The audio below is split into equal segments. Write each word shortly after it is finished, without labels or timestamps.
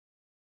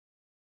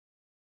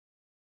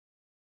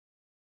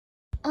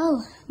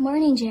Oh,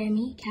 morning,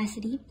 Jeremy,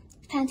 Cassidy.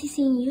 Fancy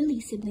seeing you Lee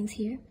siblings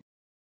here.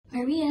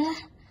 Maria.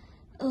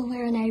 Oh,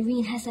 where and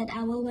Irene has that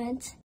owl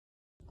went?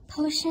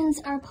 Potions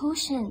are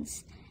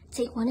potions.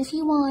 Take one if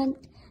you want,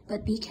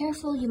 but be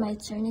careful, you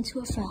might turn into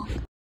a frog.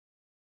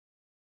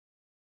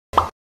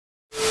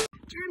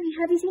 Jeremy,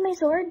 have you seen my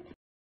sword?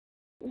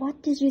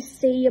 What did you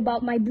say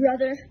about my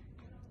brother?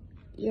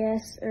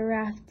 Yes,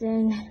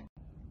 Rafton.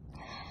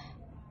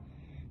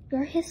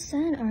 You're his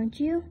son, aren't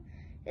you?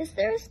 Is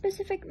there a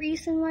specific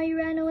reason why you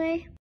ran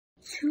away?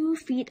 2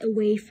 feet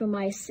away from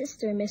my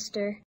sister,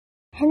 mister.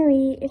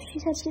 Henry, if she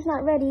says she's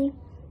not ready,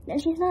 then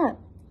she's not.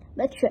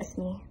 But trust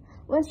me,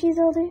 once she's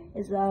older,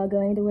 it's all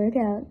going to work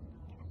out.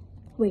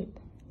 Wait,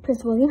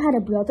 Prince William had a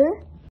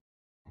brother?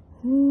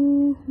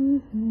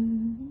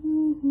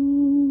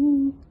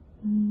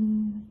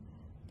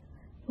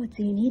 What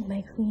do you need,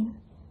 my queen?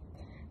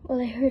 Well,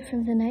 I heard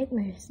from the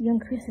nightmares, young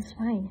Chris is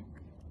fine,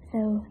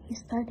 though he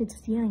started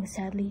stealing,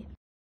 sadly.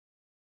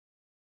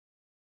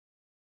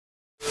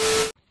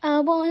 I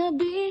wanna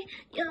be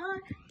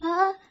your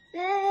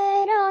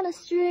puppet on a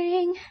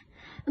string.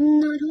 I'm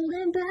not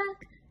holding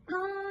back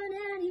on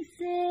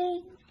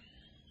anything.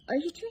 Are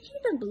you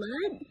drinking the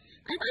blood?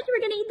 I thought you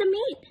were gonna eat the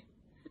meat.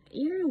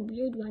 You're a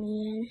weird one,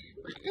 Ian.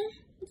 But,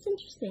 it's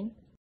interesting.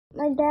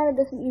 My dad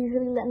doesn't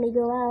usually let me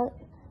go out,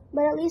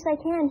 but at least I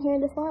can here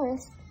in the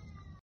forest.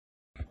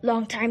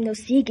 Long time no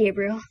see,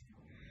 Gabriel.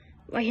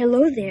 Why,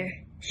 hello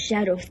there,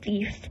 shadow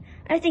thief.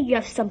 I think you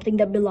have something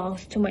that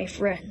belongs to my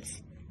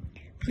friends.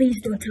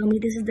 Please don't tell me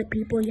this is the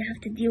people you have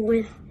to deal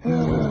with.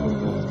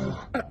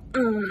 I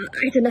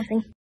do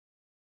nothing.